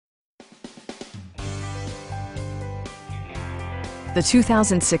the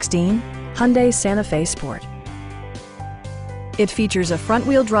 2016 Hyundai Santa Fe Sport. It features a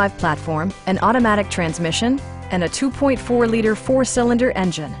front-wheel drive platform, an automatic transmission, and a 2.4-liter four-cylinder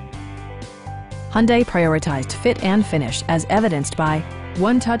engine. Hyundai prioritized fit and finish as evidenced by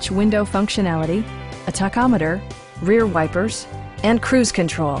one-touch window functionality, a tachometer, rear wipers, and cruise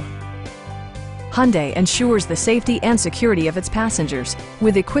control. Hyundai ensures the safety and security of its passengers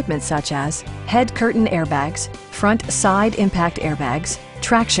with equipment such as head curtain airbags, front side impact airbags,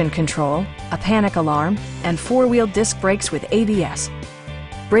 traction control, a panic alarm, and four-wheel disc brakes with ABS.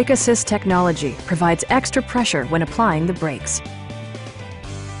 Brake Assist technology provides extra pressure when applying the brakes.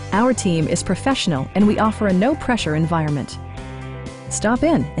 Our team is professional and we offer a no-pressure environment. Stop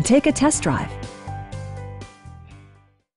in and take a test drive.